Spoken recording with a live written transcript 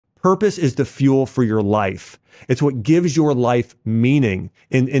Purpose is the fuel for your life. It's what gives your life meaning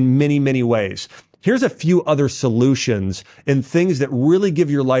in many, many ways. Here's a few other solutions and things that really give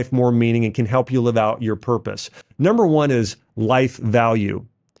your life more meaning and can help you live out your purpose. Number one is life value.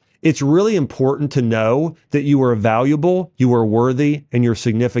 It's really important to know that you are valuable, you are worthy, and you're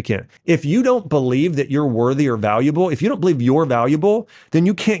significant. If you don't believe that you're worthy or valuable, if you don't believe you're valuable, then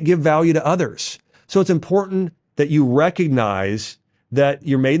you can't give value to others. So it's important that you recognize that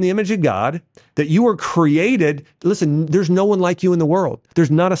you're made in the image of God, that you were created. Listen, there's no one like you in the world.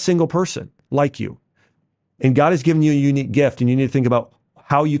 There's not a single person like you. And God has given you a unique gift, and you need to think about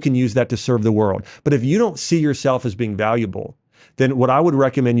how you can use that to serve the world. But if you don't see yourself as being valuable, then what I would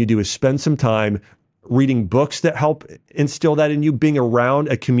recommend you do is spend some time reading books that help instill that in you, being around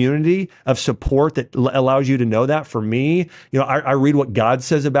a community of support that allows you to know that. For me, I read what God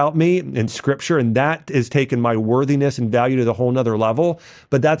says about me in scripture, and that has taken my worthiness and value to the whole nother level.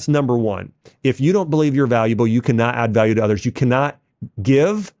 But that's number one. If you don't believe you're valuable, you cannot add value to others. You cannot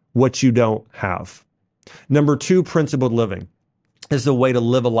give what you don't have. Number two, principled living is the way to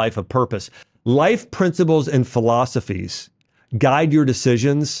live a life of purpose. Life principles and philosophies guide your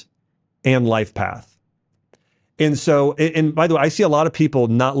decisions and life path. And so, and by the way, I see a lot of people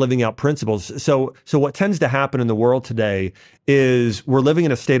not living out principles. So what tends to happen in the world today is we're living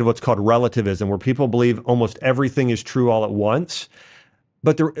in a state of what's called relativism, where people believe almost everything is true all at once.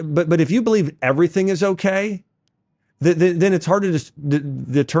 But if you believe everything is okay, then it's hard to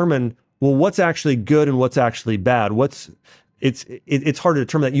determine, well, what's actually good and what's actually bad. It's hard to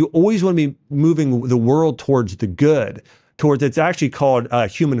determine that. You always want to be moving the world towards the good. It's actually called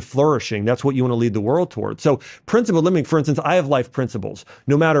human flourishing. That's what you want to lead the world towards. So principled living, for instance, I have life principles.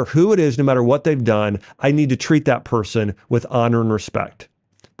 No matter who it is, no matter what they've done, I need to treat that person with honor and respect.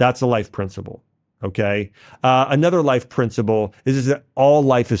 That's a life principle, okay? Another life principle is that all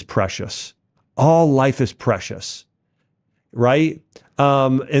life is precious. All life is precious, right?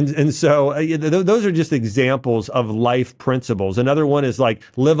 And so those are just examples of life principles. Another one is like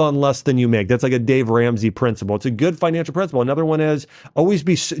live on less than you make. That's like a Dave Ramsey principle. It's a good financial principle. Another one is always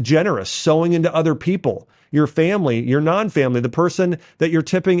be generous, sowing into other people, your family, your non-family, the person that you're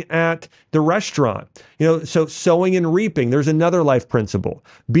tipping at the restaurant. So sowing and reaping, there's another life principle.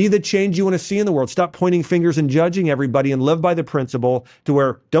 Be the change you want to see in the world. Stop pointing fingers and judging everybody, and live by the principle to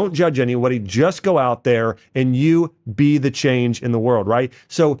where don't judge anybody, just go out there and you be the change in the world, right?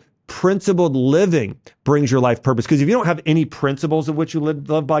 So principled living brings your life purpose, because if you don't have any principles of which you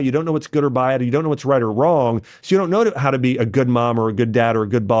live by, you don't know what's good or bad, you don't know what's right or wrong, so you don't know how to be a good mom or a good dad or a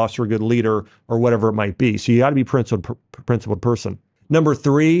good boss or a good leader or whatever it might be. So you got to be principled person. Number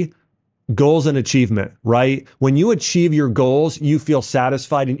three, goals and achievement, right? When you achieve your goals, you feel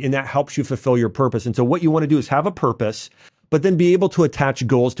satisfied, and that helps you fulfill your purpose. And so what you want to do is have a purpose, but then be able to attach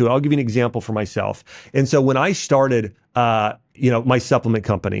goals to it. I'll give you an example for myself. And so when I started, my supplement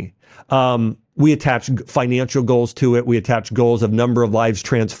company, we attached financial goals to it. We attached goals of number of lives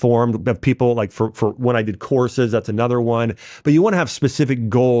transformed, of people, like for when I did courses, that's another one. But you want to have specific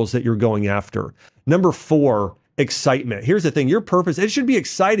goals that you're going after. Number four, excitement. Here's the thing, your purpose, it should be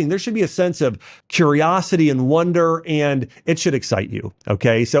exciting. There should be a sense of curiosity and wonder, and it should excite you.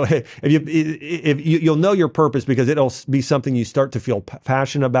 Okay. So if you'll know your purpose because it'll be something you start to feel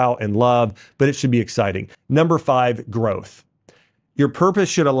passionate about and love, but it should be exciting. Number five, growth. Your purpose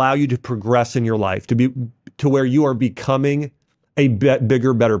should allow you to progress in your life, to where you are becoming a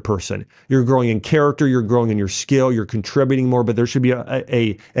bigger, better person. You're growing in character, you're growing in your skill, you're contributing more, but there should be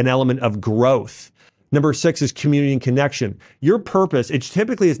an element of growth. Number six is community and connection. Your purpose, it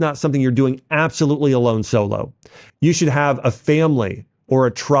typically is not something you're doing absolutely alone, solo. You should have a family or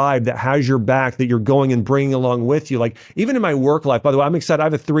a tribe that has your back, that you're going and bringing along with you. Like even in my work life, by the way, I'm excited. I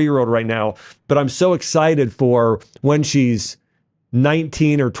have a 3-year-old right now, but I'm so excited for when she's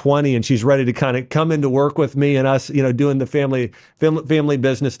 19 or 20 and she's ready to kind of come into work with me and us, doing the family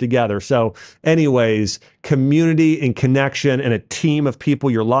business together. So anyways, community and connection and a team of people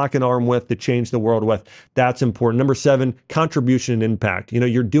you're locking arm with to change the world with, that's important. Number seven, contribution and impact.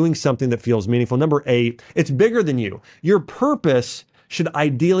 You're doing something that feels meaningful. Number eight, it's bigger than you. Your purpose should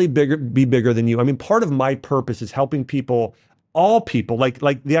ideally be bigger than you. I mean, part of my purpose is helping people, all people. Like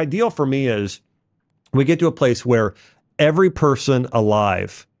the ideal for me is we get to a place where every person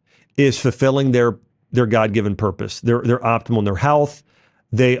alive is fulfilling their God-given purpose. They're optimal in their health.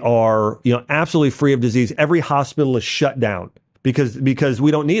 They are, absolutely free of disease. Every hospital is shut down because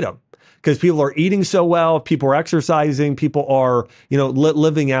we don't need them. Because people are eating so well, people are exercising, people are,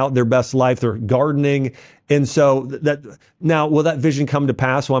 living out their best life. They're gardening. And so now, will that vision come to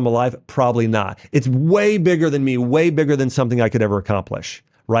pass while I'm alive? Probably not. It's way bigger than me, way bigger than something I could ever accomplish.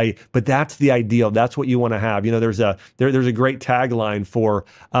 right? But that's the ideal. That's what you want to have. You know, there's a great tagline for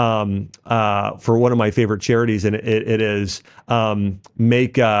one of my favorite charities, and it is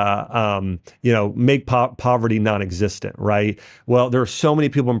make poverty non-existent, right? Well, there are so many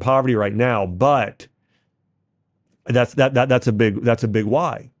people in poverty right now, but that's a big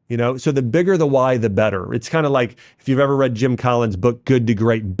why. You know, so the bigger the why, the better. It's kind of like if you've ever read Jim Collins' book, Good to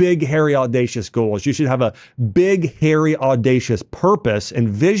Great, big, hairy, audacious goals. You should have a big, hairy, audacious purpose and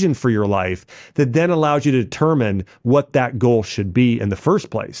vision for your life that then allows you to determine what that goal should be in the first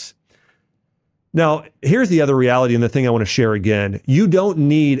place. Now, here's the other reality and the thing I want to share again. You don't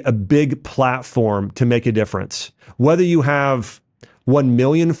need a big platform to make a difference. Whether you have 1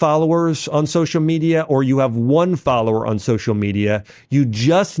 million followers on social media or you have 1 follower on social media, you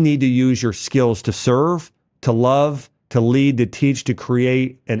just need to use your skills to serve, to love, to lead, to teach, to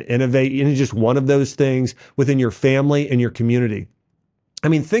create, and innovate in just one of those things within your family and your community. I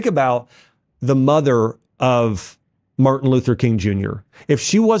mean, think about the mother of Martin Luther King Jr. If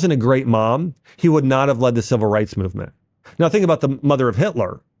she wasn't a great mom, he would not have led the civil rights movement. Now think about the mother of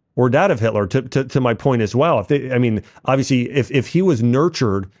Hitler or dad of Hitler, to my point as well. Obviously, if he was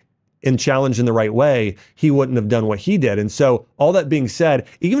nurtured and challenged in the right way, he wouldn't have done what he did. And so all that being said,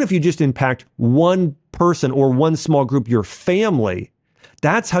 even if you just impact one person or one small group, your family,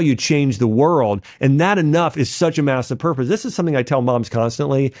 that's how you change the world. And that enough is such a massive purpose. This is something I tell moms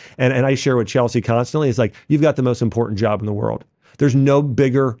constantly, and I share with Chelsea constantly. It's like, you've got the most important job in the world. There's no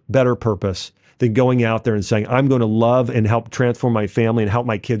bigger, better purpose than going out there and saying, I'm going to love and help transform my family and help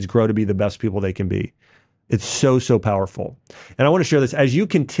my kids grow to be the best people they can be. It's so, so powerful. And I want to share this. As you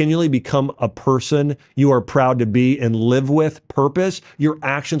continually become a person you are proud to be and live with purpose, your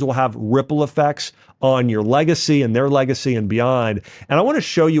actions will have ripple effects on your legacy and their legacy and beyond. And I want to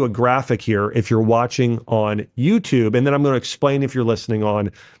show you a graphic here if you're watching on YouTube. And then I'm going to explain if you're listening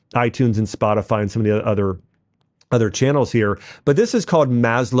on iTunes and Spotify and some of the other channels here. But this is called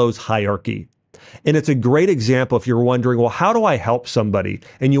Maslow's hierarchy. And it's a great example if you're wondering, well, how do I help somebody?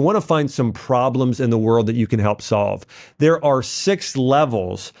 And you want to find some problems in the world that you can help solve. There are 6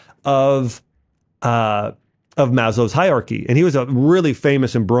 levels of Maslow's hierarchy. And he was a really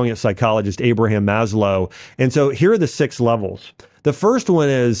famous and brilliant psychologist, Abraham Maslow. And so here are the 6 levels. The first one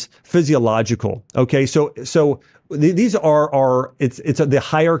is physiological. Okay, so these are the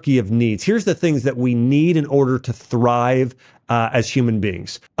hierarchy of needs. Here's the things that we need in order to thrive as human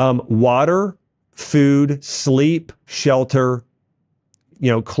beings. Water, food, sleep, shelter,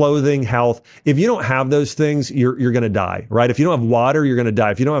 clothing, health. If you don't have those things, you're going to die, right? If you don't have water, you're going to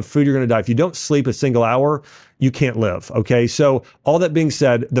die. If you don't have food, you're going to die. If you don't sleep a single hour, you can't live. Okay. So all that being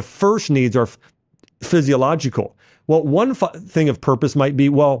said, the first needs are physiological. Well, one thing of purpose might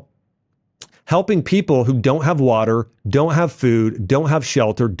be, helping people who don't have water, don't have food, don't have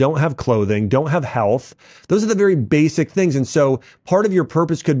shelter, don't have clothing, don't have health. Those are the very basic things. And so part of your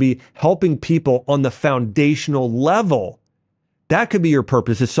purpose could be helping people on the foundational level. That could be your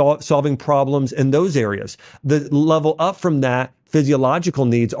purpose, is solving problems in those areas. The level up from that, physiological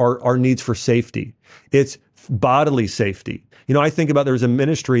needs, are needs for safety. It's bodily safety. I think about, there's a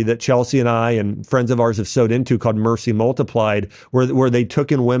ministry that Chelsea and I and friends of ours have sewed into called Mercy Multiplied, where they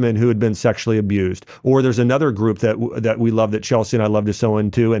took in women who had been sexually abused. Or there's another group that we love, that Chelsea and I love to sew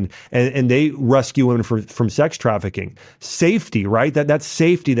into, and they rescue women from sex trafficking. Safety, right? That's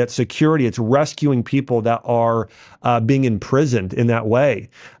safety, that's security. It's rescuing people that are being imprisoned in that way.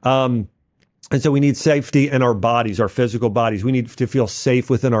 And so we need safety in our bodies, our physical bodies. We need to feel safe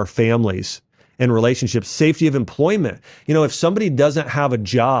within our families and relationships. Safety of employment. If somebody doesn't have a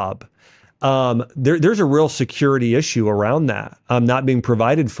job, there's a real security issue around that, not being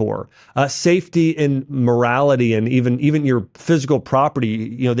provided for. Safety in morality and even your physical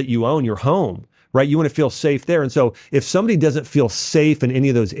property, that you own, your home, right? You want to feel safe there. And so if somebody doesn't feel safe in any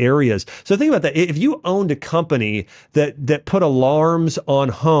of those areas, so think about that. If you owned a company that put alarms on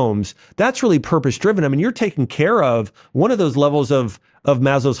homes, that's really purpose driven. I mean, you're taking care of one of those levels of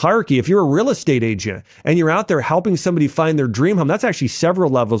Maslow's hierarchy. If you're a real estate agent and you're out there helping somebody find their dream home, that's actually several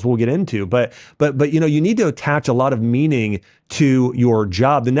levels we'll get into. But you need to attach a lot of meaning to your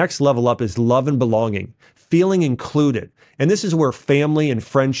job. The next level up is love and belonging, feeling included. And this is where family and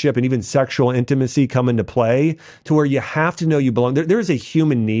friendship and even sexual intimacy come into play, to where you have to know you belong. There is a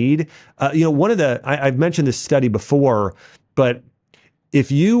human need. I've mentioned this study before, but if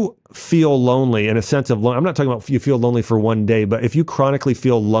you feel lonely, in a sense of, I'm not talking about you feel lonely for one day, but if you chronically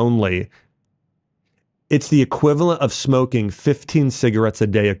feel lonely, it's the equivalent of smoking 15 cigarettes a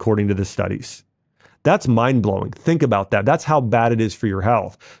day, according to the studies. That's mind-blowing. Think about that. That's how bad it is for your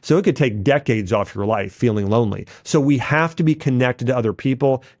health. So it could take decades off your life feeling lonely. So we have to be connected to other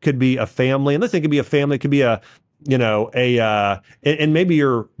people. Could be a family, and let's say it could be a family, it could be and maybe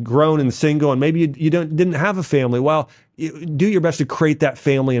you're grown and single, and maybe you didn't have a family. Well, do your best to create that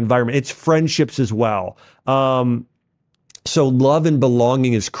family environment. It's friendships as well. So love and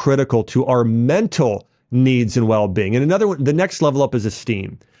belonging is critical to our mental needs and well-being. And another one, the next level up is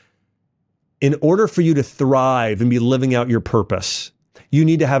esteem. In order for you to thrive and be living out your purpose, you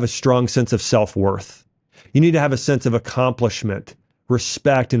need to have a strong sense of self-worth. You need to have a sense of accomplishment,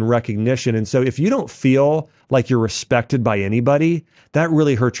 respect, and recognition. And so if you don't feel like you're respected by anybody, that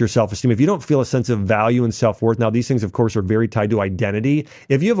really hurts your self-esteem. If you don't feel a sense of value and self-worth, now these things, of course, are very tied to identity.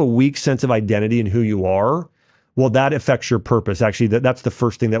 If you have a weak sense of identity in who you are, well, that affects your purpose. Actually, that's the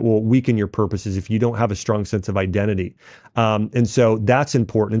first thing that will weaken your purpose is if you don't have a strong sense of identity. And so that's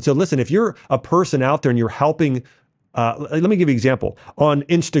important. And so listen, if you're a person out there and you're helping, let me give you an example. On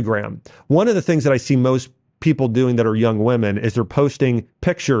Instagram, one of the things that I see most people doing that are young women is they're posting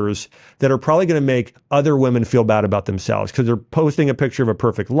pictures that are probably going to make other women feel bad about themselves because they're posting a picture of a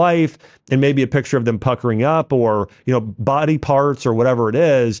perfect life and maybe a picture of them puckering up or, body parts or whatever it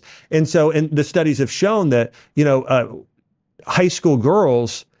is. And the studies have shown that, high school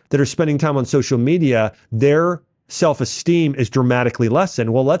girls that are spending time on social media, their self-esteem is dramatically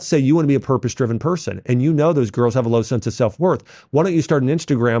lessened. Well, let's say you want to be a purpose-driven person and those girls have a low sense of self-worth. Why don't you start an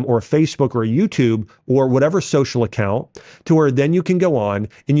Instagram or a Facebook or a YouTube or whatever social account to where then you can go on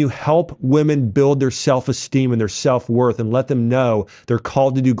and you help women build their self-esteem and their self-worth and let them know they're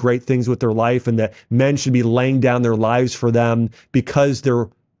called to do great things with their life and that men should be laying down their lives for them because they're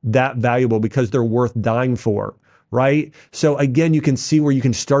that valuable, because they're worth dying for. Right? So again, you can see where you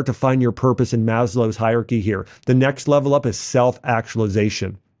can start to find your purpose in Maslow's hierarchy here. The next level up is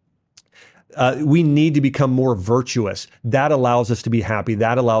self-actualization. We need to become more virtuous. That allows us to be happy.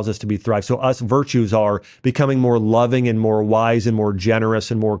 That allows us to thrive. So us virtues are becoming more loving and more wise and more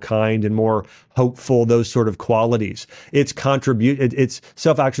generous and more kind and more hopeful, those sort of qualities. It's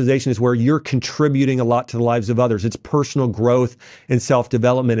self-actualization is where you're contributing a lot to the lives of others. It's personal growth and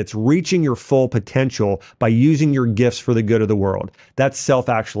self-development. It's reaching your full potential by using your gifts for the good of the world. That's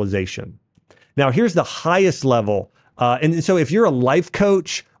self-actualization. Now, here's the highest level. And so if you're a life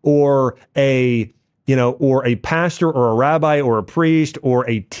coach or a pastor or a rabbi or a priest or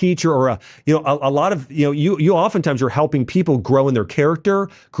a teacher or a lot of, you oftentimes are helping people grow in their character,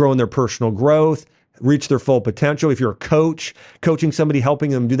 grow in their personal growth, reach their full potential. If you're a coach, coaching somebody,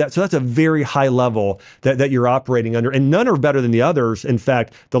 helping them do that. So that's a very high level that you're operating under, and none are better than the others. In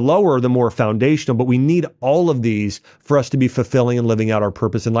fact, the lower, the more foundational, but we need all of these for us to be fulfilling and living out our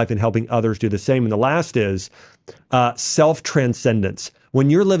purpose in life and helping others do the same. And the last is self-transcendence. When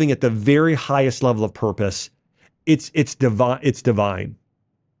you're living at the very highest level of purpose, it's divine. It's divine.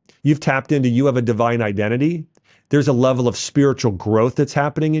 You've tapped into, you have a divine identity. There's a level of spiritual growth that's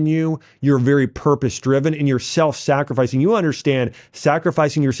happening in you. You're very purpose-driven and you're self-sacrificing. You understand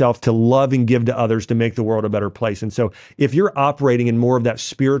sacrificing yourself to love and give to others to make the world a better place. And so if you're operating in more of that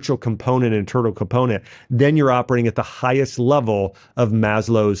spiritual component and internal component, then you're operating at the highest level of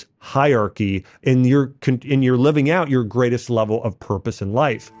Maslow's hierarchy and you're living out your greatest level of purpose in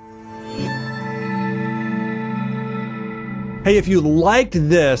life. Hey, if you liked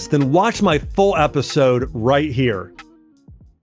this, then watch my full episode right here.